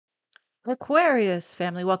Aquarius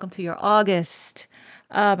family, welcome to your August.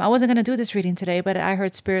 I wasn't going to do this reading today, but I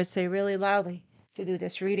heard Spirit say really loudly to do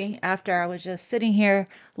this reading after I was just sitting here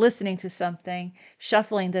listening to something,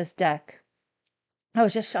 shuffling this deck. I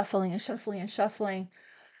was just shuffling and shuffling and shuffling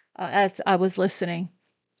as I was listening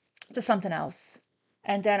to something else.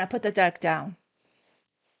 And then I put the deck down.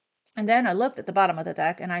 And then I looked at the bottom of the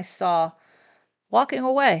deck and I saw walking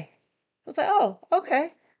away. I was like, oh,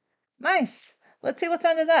 okay, nice. Let's see what's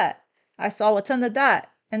under that. I saw what's under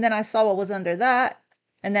that. And then I saw what was under that.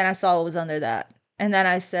 And then I saw what was under that. And then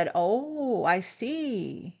I said, oh, I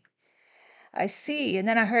see. I see. And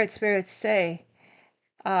then I heard Spirit say,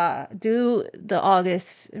 do the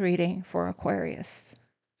August reading for Aquarius.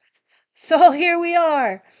 So here we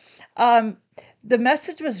are. Um, the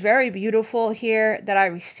message was very beautiful here that I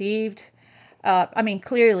received. I mean,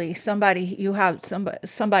 clearly you have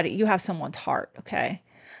someone's heart. Okay.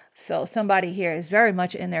 So somebody here is very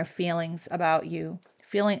much in their feelings about you,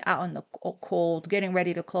 feeling out in the cold, getting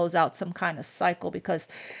ready to close out some kind of cycle because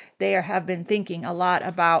have been thinking a lot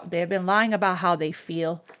about, they have been lying about how they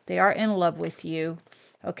feel. They are in love with you.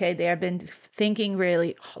 Okay. They have been thinking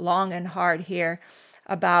really long and hard here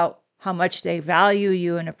about how much they value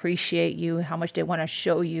you and appreciate you, how much they want to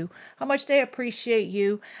show you, how much they appreciate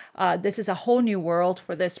you. This is a whole new world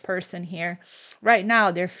for this person here. Right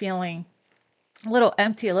now, they're feeling a little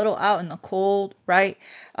empty, a little out in the cold, right?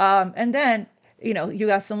 And then, you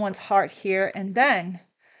got someone's heart here. And then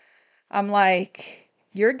I'm like,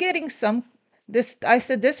 you're getting I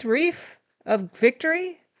said, this reef of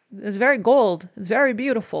victory is very gold. It's very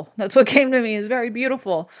beautiful. That's what came to me. It's very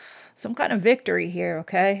beautiful. Some kind of victory here,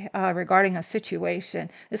 okay, regarding a situation.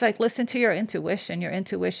 It's like, listen to your intuition. Your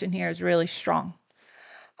intuition here is really strong.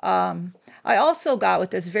 I also got with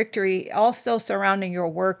this victory, also surrounding your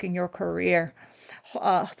work and your career,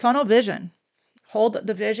 tunnel vision. Hold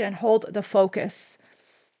the vision, hold the focus.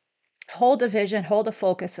 Hold the vision, hold the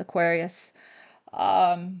focus, Aquarius.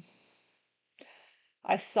 Um,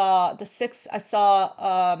 I saw the 6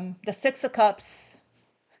 of Cups,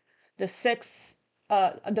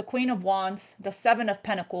 the Queen of Wands, the 7 of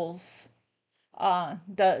Pentacles,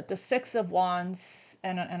 the 6 of Wands,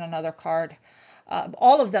 and another card.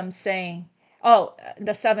 All of them saying, oh,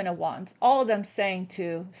 the 7 of Wands. All of them saying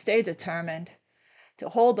to stay determined, to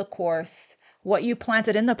hold the course. What you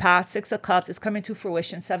planted in the past, 6 of Cups, is coming to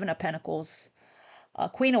fruition. 7 of Pentacles.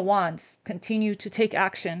 Queen of Wands, continue to take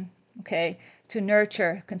action, okay, to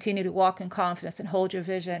nurture, continue to walk in confidence and hold your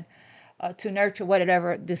vision, to nurture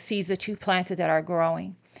whatever the seeds that you planted that are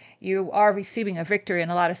growing. You are receiving a victory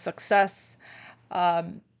and a lot of success.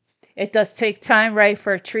 It does take time, right,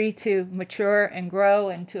 for a tree to mature and grow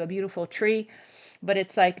into a beautiful tree, but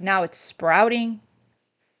it's like now it's sprouting.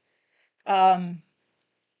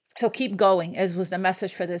 So keep going, as was the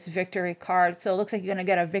message for this victory card. So it looks like you're going to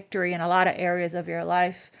get a victory in a lot of areas of your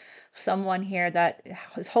life. Someone here that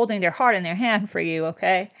is holding their heart in their hand for you,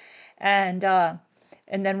 okay? And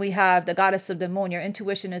then we have the goddess of the moon. Your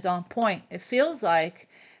intuition is on point. It feels like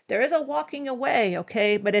there is a walking away,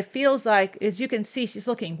 okay? But it feels like, as you can see, she's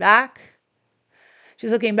looking back.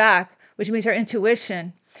 She's looking back, which means her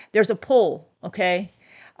intuition, there's a pull, okay?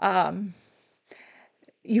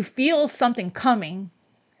 You feel something coming,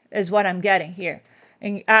 is what I'm getting here.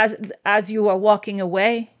 And as you are walking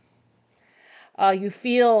away, you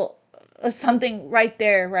feel something right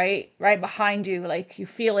there, right behind you. Like you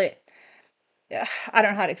feel it. I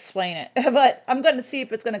don't know how to explain it, but I'm going to see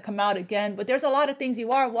if it's going to come out again. But there's a lot of things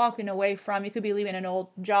you are walking away from. You could be leaving an old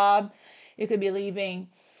job. You could be leaving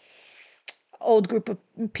old group of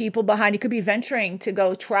people behind. You could be venturing to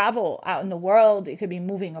go travel out in the world. It could be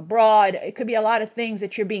moving abroad. It could be a lot of things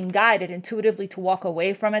that you're being guided intuitively to walk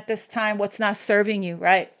away from at this time. What's not serving you,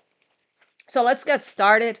 right? So let's get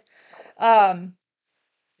started. Um,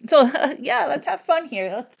 so yeah, let's have fun here.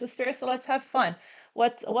 Let's have fun.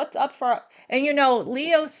 What's up for, and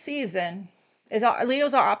Leo season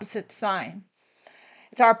Leo's our opposite sign.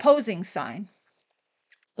 It's our opposing sign.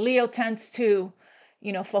 Leo tends to,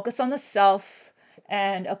 focus on the self,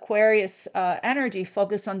 and Aquarius energy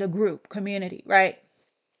focus on the group, community, right?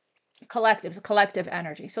 Collective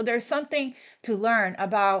energy. So there's something to learn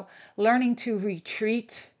about learning to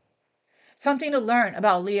retreat. Something to learn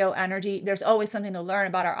about Leo energy. There's always something to learn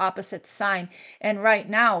about our opposite sign. And right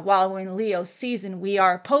now, while we're in Leo season, we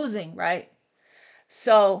are opposing, right?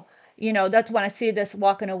 So, that's when I see this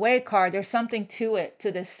walking away card. There's something to it,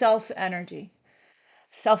 to this self energy.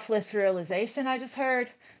 Selfless realization, I just heard.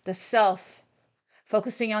 The self,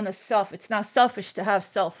 focusing on the self. It's not selfish to have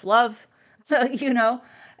self-love,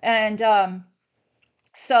 and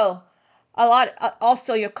so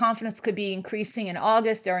Also, your confidence could be increasing in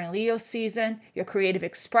August during Leo season, your creative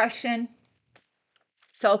expression.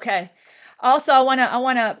 So, okay. Also, I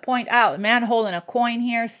wanna point out, man holding a coin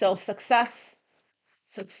here. So success,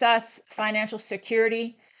 financial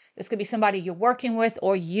security. This could be somebody you're working with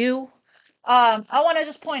or you. I want to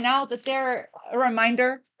just point out that they're a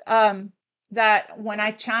reminder that when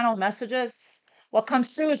I channel messages, what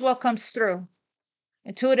comes through is what comes through.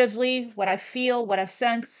 Intuitively, what I feel, what I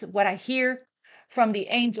sense, what I hear from the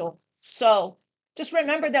angel. So just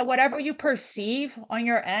remember that whatever you perceive on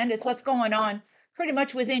your end, it's what's going on pretty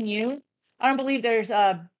much within you. I don't believe there's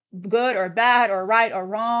a good or bad or right or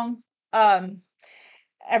wrong.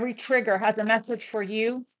 Every trigger has a message for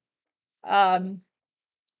you. Um,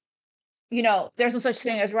 there's no such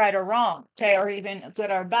thing as right or wrong, okay, or even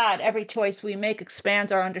good or bad. Every choice we make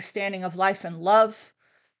expands our understanding of life and love.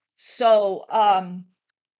 So,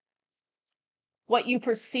 what you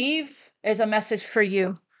perceive is a message for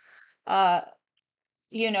you. Uh,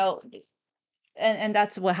 you know, and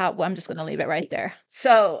that's how I'm just going to leave it right there.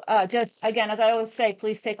 So, just again, as I always say,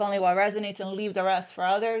 please take only what resonates and leave the rest for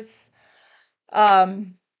others.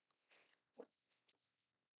 Um,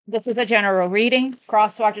 this is a general reading.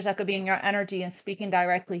 Cross watchers that could be in your energy and speaking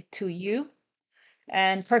directly to you.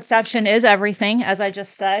 And perception is everything, as I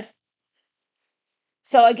just said.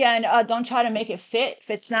 So again, don't try to make it fit. If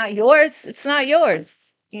it's not yours, it's not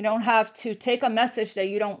yours. You don't have to take a message that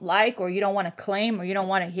you don't like or you don't want to claim or you don't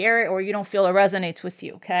want to hear it or you don't feel it resonates with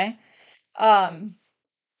you, okay? Um,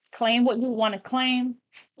 Claim what you want to claim,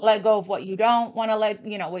 let go of what you don't want to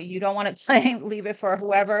what you don't want to claim, leave it for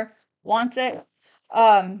whoever wants it.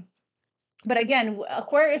 But again,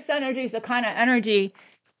 Aquarius energy is the kind of energy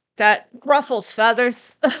that ruffles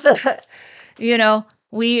feathers. you know,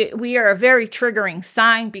 we are a very triggering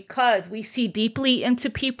sign because we see deeply into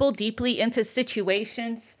people, deeply into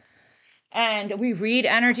situations, and we read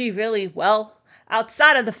energy really well.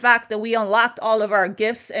 Outside of the fact that we unlocked all of our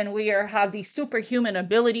gifts and have these superhuman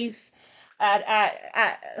abilities at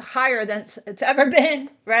higher than it's ever been,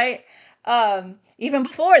 right? Even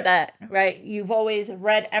before that, right? You've always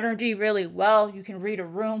read energy really well. You can read a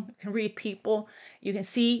room, you can read people, you can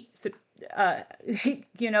see, uh,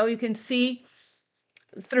 you can see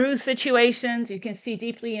through situations, you can see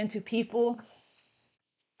deeply into people.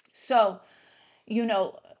 So, you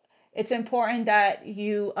know, it's important that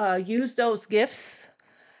you use those gifts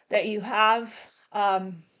that you have.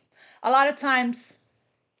 A lot of times,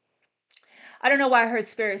 I don't know why I heard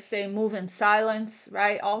spirits say move in silence,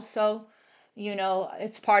 right? Also,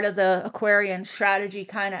 it's part of the Aquarian strategy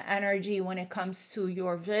kind of energy when it comes to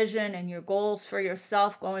your vision and your goals for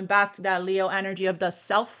yourself, going back to that Leo energy of the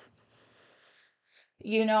self,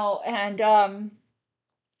 and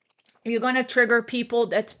you're going to trigger people.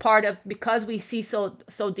 That's part of, because we see so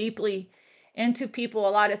deeply into people. A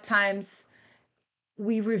lot of times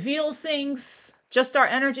we reveal things, just our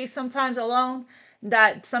energy sometimes alone,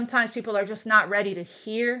 that sometimes people are just not ready to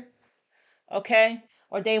hear, okay?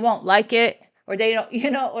 Or they won't like it, or they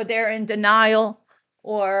don't, or they're in denial,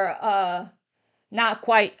 or not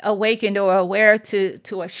quite awakened or aware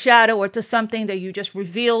to a shadow or to something that you just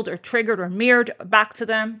revealed or triggered or mirrored back to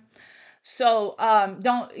them. So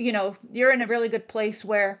don't, you're in a really good place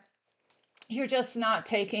where you're just not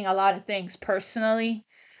taking a lot of things personally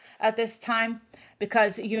at this time,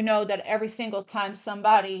 because you know that every single time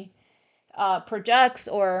somebody projects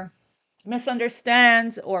or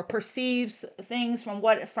misunderstands or perceives things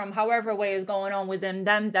from however way is going on within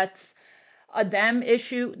them, that's a them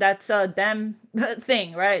issue, that's a them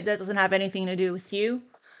thing, right? That doesn't have anything to do with you.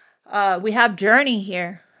 We have journey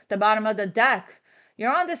here, the bottom of the deck.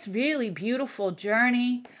 You're on this really beautiful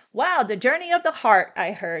journey. Wow, the journey of the heart,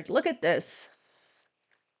 I heard. Look at this.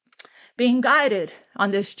 Being guided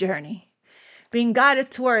on this journey. Being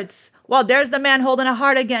guided towards, well, there's the man holding a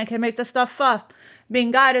heart again, can make the stuff up.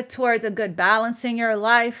 Being guided towards a good balance in your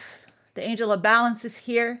life. The angel of balance is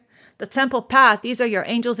here. The temple path, these are your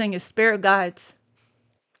angels and your spirit guides.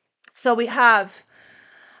 So we have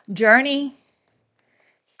journey,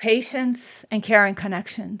 patience, and caring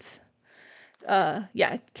connections.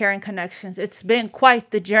 Caring connections. It's been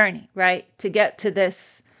quite the journey, right? To get to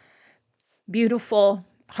this beautiful,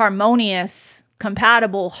 harmonious,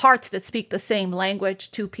 compatible hearts that speak the same language,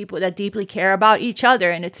 two people that deeply care about each other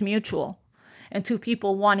and it's mutual, and two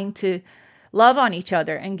people wanting to love on each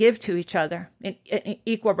other and give to each other in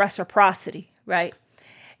equal reciprocity, right?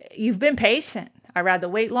 You've been patient. I'd rather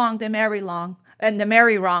wait long than marry long. And the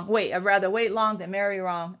marry wrong. Wait, I'd rather wait long than marry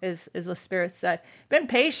wrong is what Spirit said. Been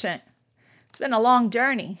patient. It's been a long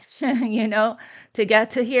journey, to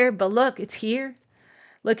get to here. But look, it's here.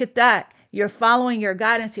 Look at that. You're following your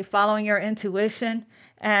guidance. You're following your intuition.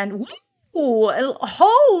 And woo,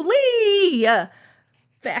 holy,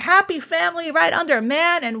 happy family right under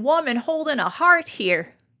man and woman holding a heart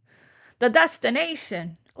here. The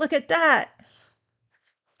destination. Look at that.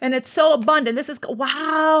 And it's so abundant. This is,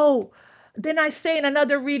 wow. Then I say in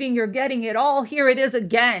another reading, you're getting it all. Here it is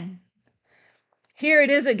again. Here it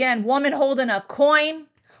is again. Woman holding a coin,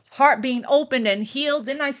 heart being opened and healed.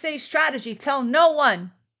 Then I say strategy. Tell no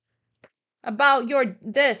one about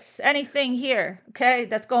anything here, okay,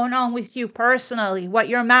 that's going on with you personally.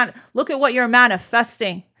 Look at what you're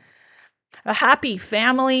manifesting. A happy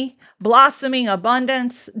family, blossoming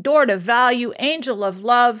abundance, door to value, angel of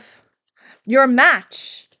love. Your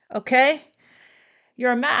match, okay?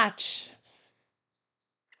 Your match.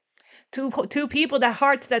 Two people that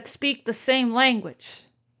hearts that speak the same language.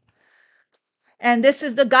 And this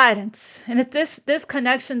is the guidance. And if this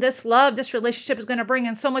connection, this love, this relationship is going to bring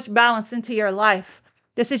in so much balance into your life.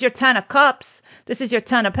 This is your 10 of cups. This is your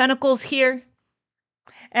 10 of pentacles here.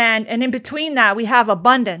 And in between that, we have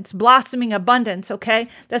abundance, blossoming abundance, okay?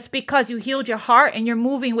 That's because you healed your heart and you're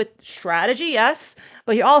moving with strategy, yes,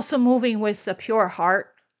 but you're also moving with a pure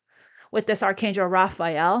heart with this Archangel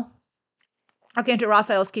Raphael. Archangel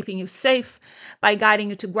Raphael is keeping you safe by guiding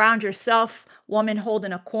you to ground yourself. Woman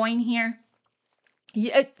holding a coin here.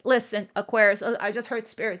 Listen, Aquarius, I just heard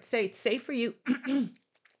Spirit say it's safe for you,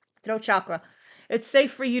 throat chakra. It's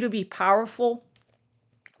safe for you to be powerful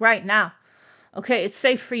right now. Okay, it's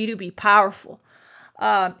safe for you to be powerful.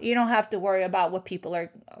 You don't have to worry about what people are,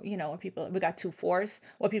 we got 2 4s,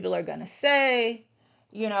 what people are going to say,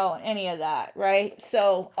 any of that, right?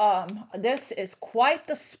 So this is quite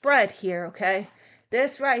the spread here, okay?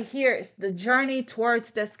 This right here is the journey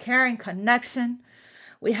towards this caring connection.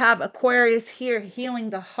 We have Aquarius here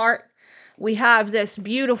healing the heart. We have this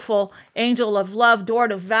beautiful angel of love, door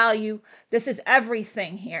to value. This is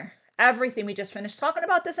everything here. Everything. We just finished talking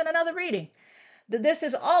about this in another reading. This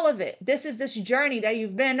is all of it. This is this journey that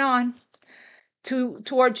you've been on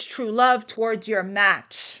towards true love, towards your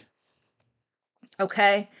match.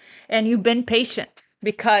 Okay? And you've been patient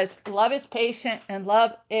because love is patient and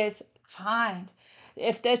love is kind.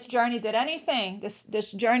 If this journey did anything,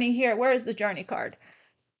 this journey here, where is the journey card?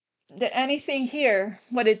 Did anything here,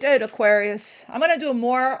 what it did, Aquarius. I'm going to do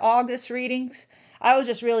more August readings. I was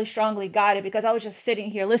just really strongly guided because I was just sitting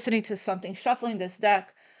here listening to something, shuffling this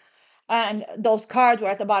deck. And those cards were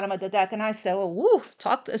at the bottom of the deck. And I said, well,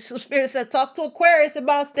 Spirit said, talk to Aquarius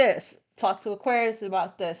about this. Talk to Aquarius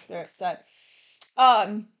about this, Spirit said.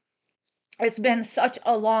 It's been such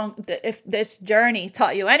a if this journey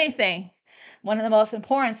taught you anything, one of the most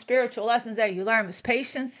important spiritual lessons that you learn is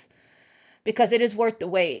patience. Because it is worth the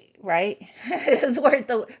wait, right? It is worth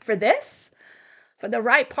for the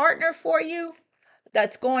right partner for you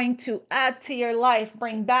that's going to add to your life,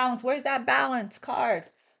 bring balance. Where's that balance card?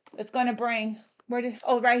 It's going to bring,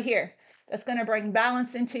 right here. That's going to bring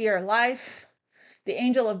balance into your life. The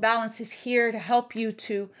angel of balance is here to help you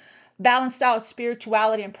to balance out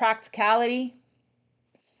spirituality and practicality.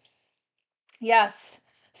 Yes.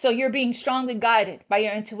 So you're being strongly guided by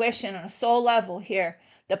your intuition on a soul level here.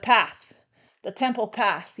 The path. The temple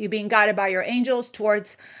path. You're being guided by your angels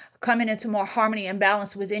towards coming into more harmony and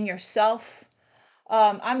balance within yourself.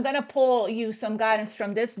 I'm going to pull you some guidance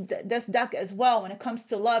from this deck as well when it comes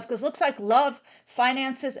to love, because it looks like love,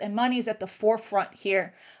 finances, and money is at the forefront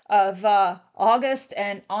here of August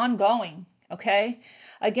and ongoing. Okay.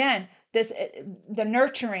 Again, the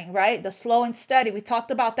nurturing, right? The slow and steady. We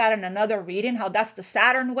talked about that in another reading, how that's the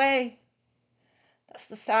Saturn way. That's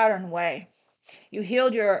the Saturn way. You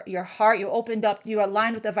healed your heart. You opened up. You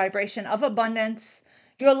aligned with the vibration of abundance.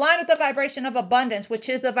 You aligned with the vibration of abundance, which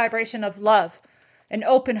is the vibration of love. An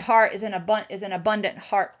open heart is an abundant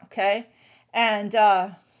heart. Okay, and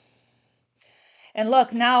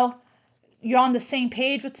look, now you're on the same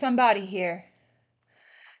page with somebody here.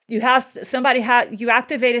 You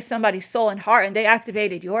activated somebody's soul and heart, and they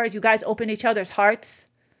activated yours. You guys opened each other's hearts.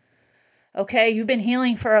 Okay, you've been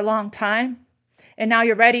healing for a long time, and now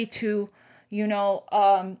you're ready to.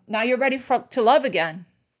 Now you're ready to love again.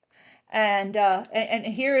 And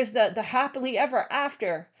here is the happily ever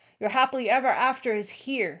after. Your happily ever after is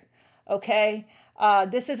here. Okay.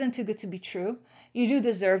 This isn't too good to be true. You do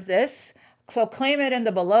deserve this. So claim it in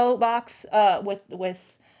the below box,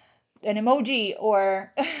 with an emoji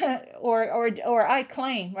or I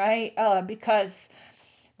claim, right? Because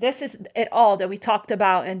this is it all that we talked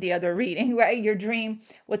about in the other reading, right? Your dream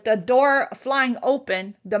with the door flying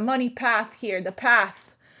open, the money path here, the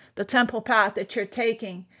path, the temple path that you're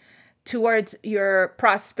taking. towards your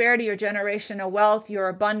prosperity, your generational wealth, your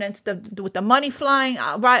abundance, with the money flying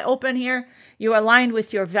right open here. You're aligned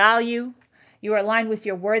with your value. You're aligned with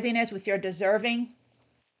your worthiness, with your deserving.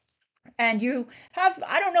 And you have,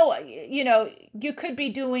 I don't know, you could be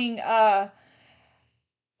doing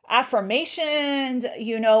affirmations,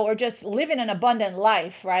 or just living an abundant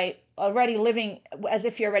life, right? Already living as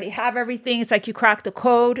if you already have everything. It's like you cracked the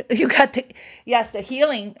code. You got the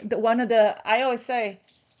healing. I always say,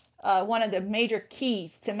 one of the major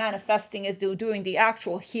keys to manifesting is doing the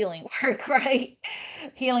actual healing work, right?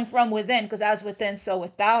 Healing from within, because as within, so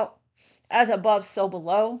without, as above, so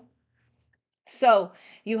below. So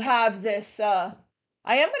you have this, I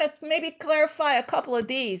am going to maybe clarify a couple of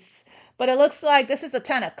these, but it looks like this is a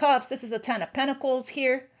 10 of cups. This is a 10 of pentacles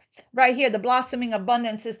here. Right here, the blossoming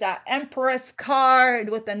abundance is that Empress card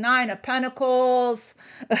with the 9 of pentacles.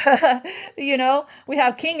 We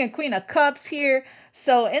have King and Queen of cups here.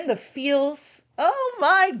 So in the feels, oh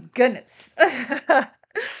my goodness.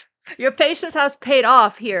 Your patience has paid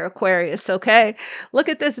off here, Aquarius, okay? Look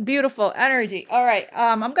at this beautiful energy. All right,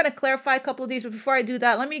 I'm going to clarify a couple of these, but before I do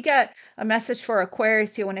that, let me get a message for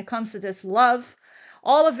Aquarius here when it comes to this love.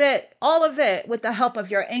 All of it with the help of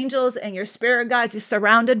your angels and your spirit guides. You're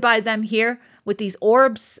surrounded by them here with these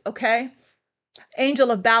orbs, okay? Angel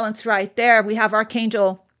of balance right there. We have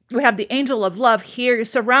the angel of love here. You're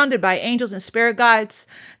surrounded by angels and spirit guides,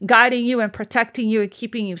 guiding you and protecting you and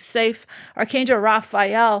keeping you safe. Archangel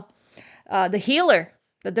Raphael, the healer,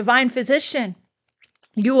 the divine physician.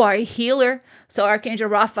 You are a healer. So Archangel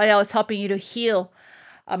Raphael is helping you to heal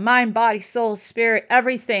mind, body, soul, spirit,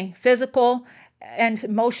 everything, physical and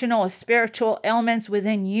emotional and spiritual ailments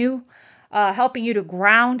within you, helping you to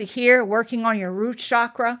ground here, working on your root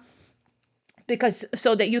chakra, because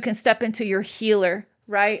so that you can step into your healer,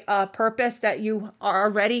 right? Purpose that you are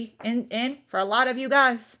already in for a lot of you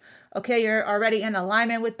guys. Okay, you're already in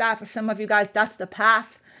alignment with that. For some of you guys, that's the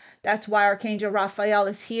path. That's why Archangel Raphael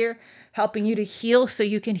is here, helping you to heal so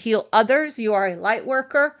you can heal others. You are a light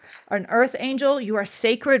worker, an earth angel. You are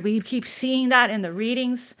sacred. We keep seeing that in the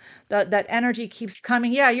readings. That energy keeps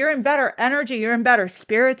coming. Yeah, you're in better energy. You're in better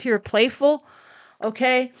spirits. You're playful.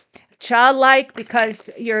 Okay, childlike,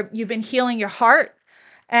 because you've been healing your heart,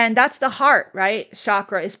 and that's the heart, right?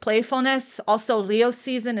 Chakra is playfulness. Also, Leo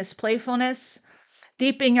season is playfulness.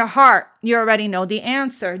 Deep in your heart, you already know the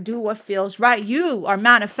answer. Do what feels right. You are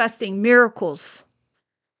manifesting miracles,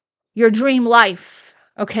 your dream life.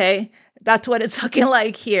 Okay, that's what it's looking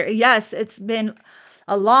like here. Yes, it's been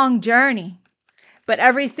a long journey, but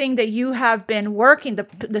everything that you have been working,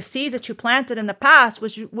 the seeds that you planted in the past,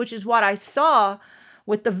 which is what I saw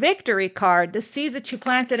with the victory card. The seeds that you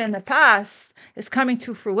planted in the past is coming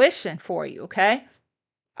to fruition for you, okay?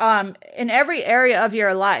 In every area of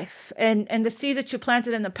your life. And the seeds that you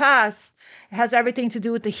planted in the past has everything to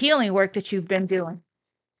do with the healing work that you've been doing.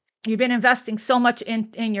 You've been investing so much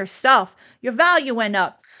in yourself. Your value went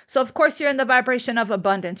up. So of course you're in the vibration of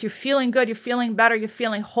abundance. You're feeling good. You're feeling better. You're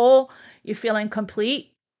feeling whole. You're feeling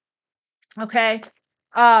complete. Okay.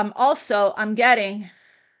 Also, I'm getting,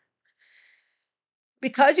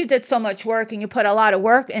 because you did so much work and you put a lot of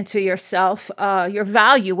work into yourself, your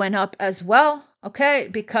value went up as well. Okay.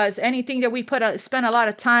 Because anything that we spend a lot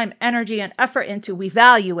of time, energy, and effort into, we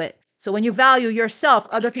value it. So when you value yourself,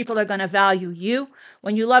 other people are going to value you.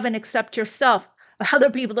 When you love and accept yourself, other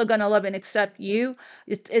people are going to love and accept you.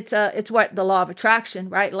 It's what the law of attraction,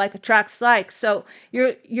 right? Like attracts like. So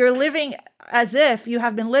you're living as if you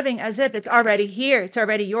have been living as if it's already here. It's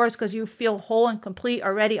already yours because you feel whole and complete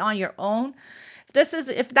already on your own.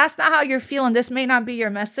 If that's not how you're feeling, this may not be your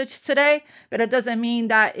message today, but it doesn't mean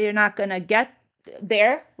that you're not going to get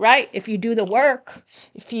there, right? If you do the work,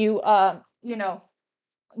 if you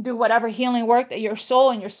do whatever healing work that your soul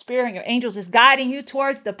and your spirit and your angels is guiding you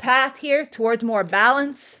towards the path here, towards more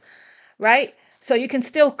balance, right? So you can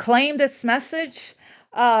still claim this message.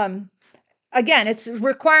 Again, it's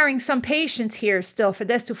requiring some patience here still for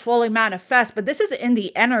this to fully manifest, but this is in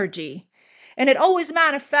the energy, and it always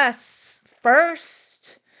manifests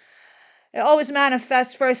first. It always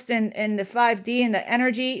manifests first in the 5D, in the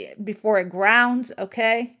energy, before it grounds,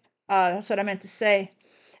 okay? That's what I meant to say.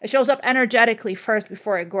 It shows up energetically first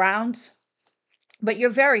before it grounds. But you're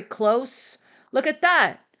very close. Look at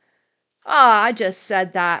that. Ah, I just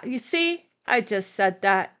said that. You see? I just said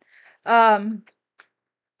that. Um,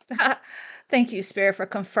 Thank you, Spirit, for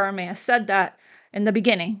confirming. I said that in the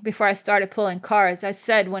beginning before I started pulling cards. I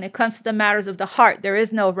said when it comes to the matters of the heart, there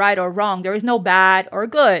is no right or wrong. There is no bad or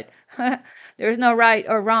good. There is no right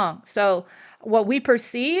or wrong. So what we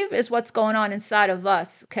perceive is what's going on inside of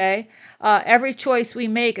us, okay? Every choice we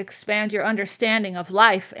make expands your understanding of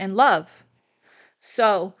life and love.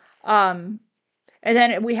 So, and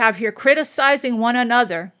then we have here criticizing one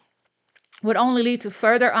another would only lead to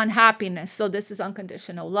further unhappiness. So this is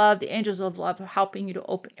unconditional love. The angels of love are helping you to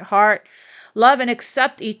open your heart, love and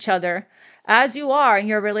accept each other as you are, and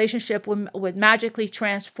your relationship would magically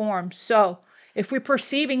transform. So if we're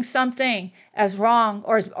perceiving something as wrong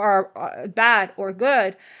or bad or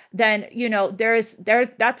good, then there's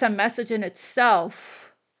that's a message in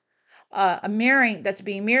itself, a mirroring that's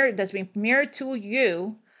being mirrored to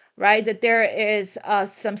you, right? That there is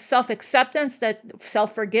some self-acceptance, that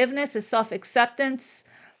self-forgiveness is self-acceptance,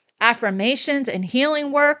 affirmations and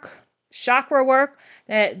healing work, chakra work,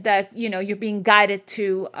 that you're being guided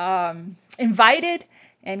to, invited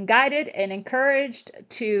and guided and encouraged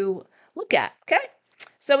to look at. Okay,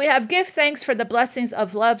 so we have give thanks for the blessings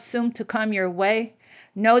of love soon to come your way.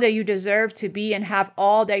 Know that you deserve to be and have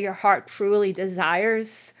all that your heart truly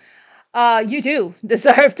desires. You do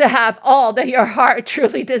deserve to have all that your heart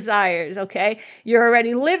truly desires, okay? You're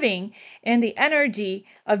already living in the energy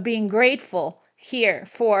of being grateful here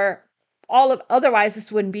for all of, otherwise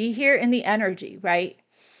this wouldn't be here in the energy, right?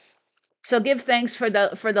 So give thanks for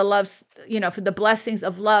the loves, for the blessings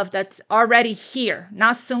of love that's already here,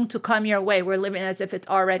 not soon to come your way. We're living as if it's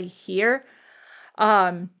already here.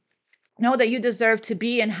 Know that you deserve to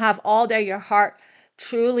be and have all that your heart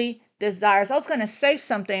truly desires. I was going to say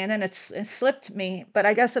something and then it slipped me, but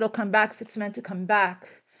I guess it'll come back if it's meant to come back.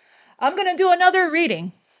 I'm going to do another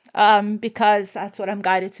reading because that's what I'm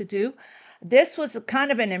guided to do. This was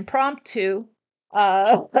kind of an impromptu,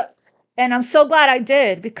 and I'm so glad I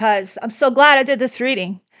did, because I'm so glad I did this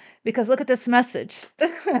reading, because look at this message.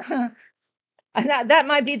 And that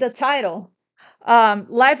might be the title.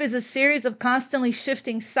 Life is a series of constantly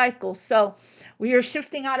shifting cycles. So we are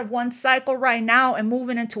shifting out of one cycle right now and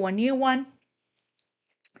moving into a new one.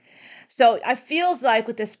 So I feels like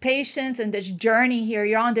with this patience and this journey here,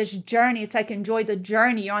 you're on this journey. It's like enjoy the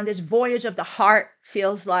journey. You're on this voyage of the heart,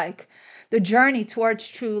 feels like the journey towards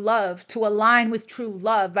true love, to align with true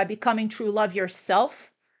love by becoming true love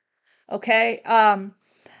yourself. Okay. Uh,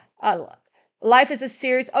 Life is a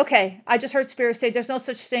series. Okay, I just heard Spirit say there's no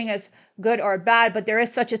such thing as good or bad, but there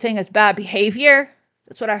is such a thing as bad behavior.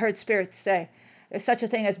 That's what I heard Spirit say. There's such a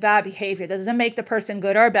thing as bad behavior. That doesn't make the person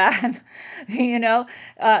good or bad.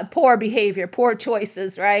 Poor behavior, poor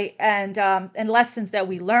choices, right? And lessons that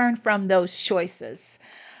we learn from those choices.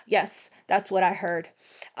 Yes, that's what I heard.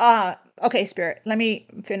 Okay, Spirit, let me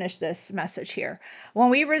finish this message here.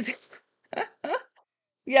 When we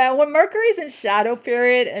Yeah, when Mercury's in shadow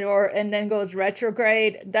period and then goes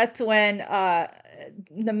retrograde, that's when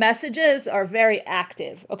the messages are very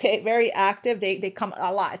active. Okay, very active. They come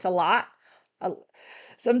a lot. It's a lot. Uh,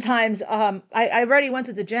 Sometimes I already went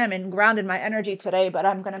to the gym and grounded my energy today, but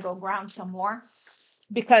I'm gonna go ground some more,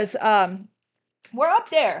 because we're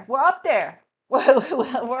up there. We're up there.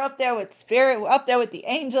 We're up there with spirit. We're up there with the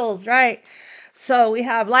angels, right? So we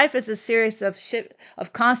have life as a series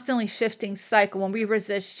of constantly shifting cycle. When we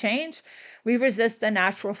resist change, we resist the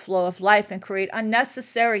natural flow of life and create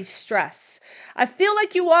unnecessary stress. I feel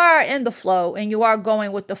like you are in the flow and you are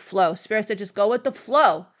going with the flow. Spirit said just go with the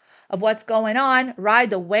flow of what's going on.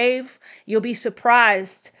 Ride the wave. You'll be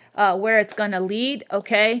surprised where it's going to lead.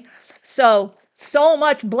 Okay. So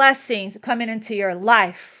much blessings coming into your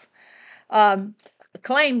life.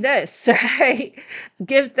 Claim this, right?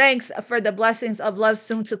 Give thanks for the blessings of love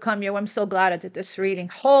soon to come your way. I'm so glad I did this reading.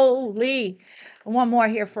 Holy. One more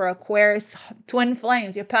here for Aquarius. Twin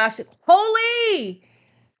flames, your passion. Holy.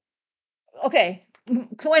 Okay.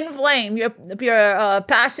 Twin flame, your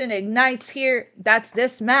passion ignites here. That's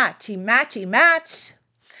this match.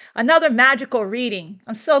 Another magical reading.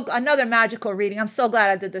 Another magical reading. I'm so glad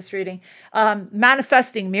I did this reading.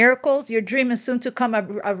 Manifesting miracles. Your dream is soon to come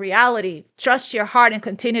a reality. Trust your heart and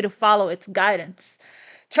continue to follow its guidance.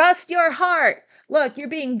 Trust your heart. Look, you're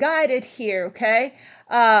being guided here, okay?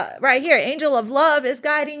 Right here, angel of love is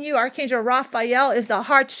guiding you. Archangel Raphael is the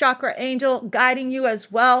heart chakra angel guiding you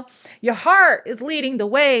as well. Your heart is leading the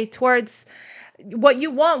way towards what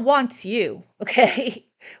you want wants you, okay?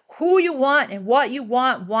 Who you want and what you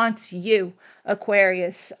want wants you,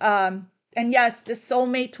 Aquarius. And yes, the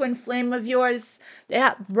soulmate twin flame of yours, they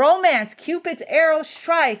have romance, Cupid's arrow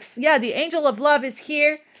strikes. Yeah, the angel of love is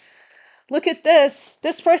here. Look at this.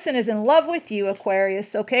 This person is in love with you,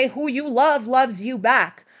 Aquarius, okay? Who you love loves you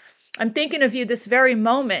back. I'm thinking of you this very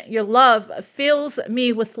moment. Your love fills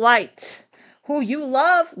me with light. Who you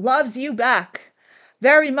love loves you back.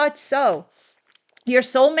 Very much so. Your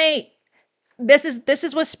soulmate, this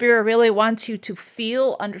is what spirit really wants you to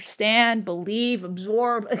feel, understand, believe,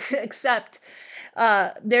 absorb, accept.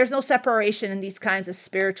 There's no separation in these kinds of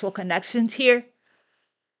spiritual connections here.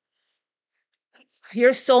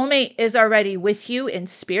 Your soulmate is already with you in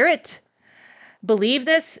spirit. Believe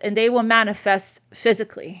this and they will manifest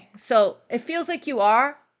physically. So it feels like you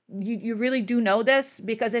really do know this,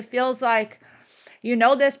 because it feels like you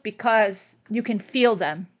know this because you can feel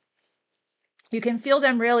them. You can feel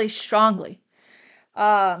them really strongly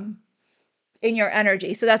in your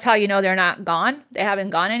energy. So that's how you know they're not gone. They haven't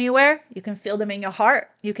gone anywhere. You can feel them in your heart.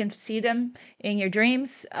 You can see them in your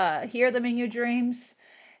dreams, hear them in your dreams.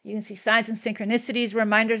 You can see signs and synchronicities,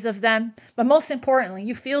 reminders of them. But most importantly,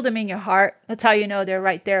 you feel them in your heart. That's how you know they're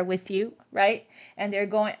right there with you, right? And they're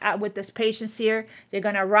going out with this patience here. They're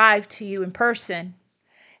going to arrive to you in person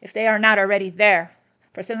if they are not already there.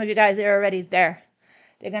 For some of you guys, they're already there.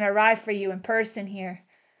 They're going to arrive for you in person here.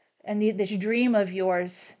 And this dream of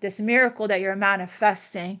yours, this miracle that you're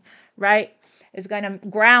manifesting, right, is going to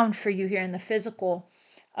ground for you here in the physical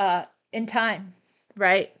in time,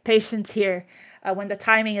 right? Patience here when the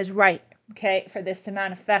timing is right, okay, for this to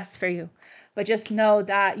manifest for you. But just know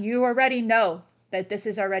that you already know that this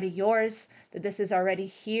is already yours, that this is already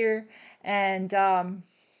here. And I'm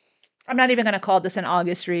not even going to call this an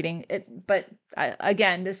August reading, but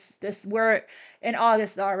again, this we're in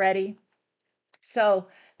August already. So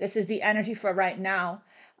this is the energy for right now.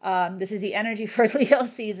 This is the energy for Leo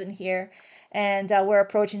season here. And we're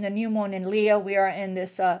approaching the new moon in Leo. We are in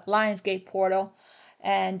this Lionsgate portal.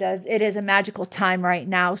 And it is a magical time right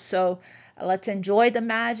now. So let's enjoy the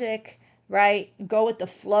magic, right? Go with the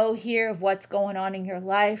flow here of what's going on in your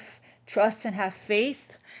life. Trust and have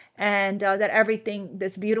faith. And that everything,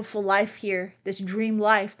 this beautiful life here, this dream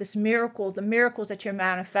life, this miracles, the miracles that you're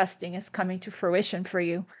manifesting is coming to fruition for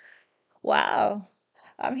you. Wow.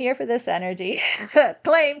 I'm here for this energy.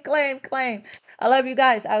 Claim, claim, claim. I love you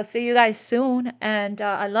guys. I'll see you guys soon. And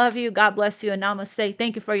I love you. God bless you. And namaste.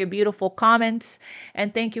 Thank you for your beautiful comments.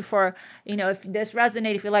 And thank you for, if this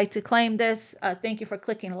resonates, if you like to claim this, thank you for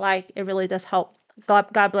clicking like. It really does help.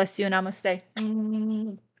 God bless you. Namaste.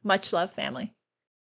 Much love, family.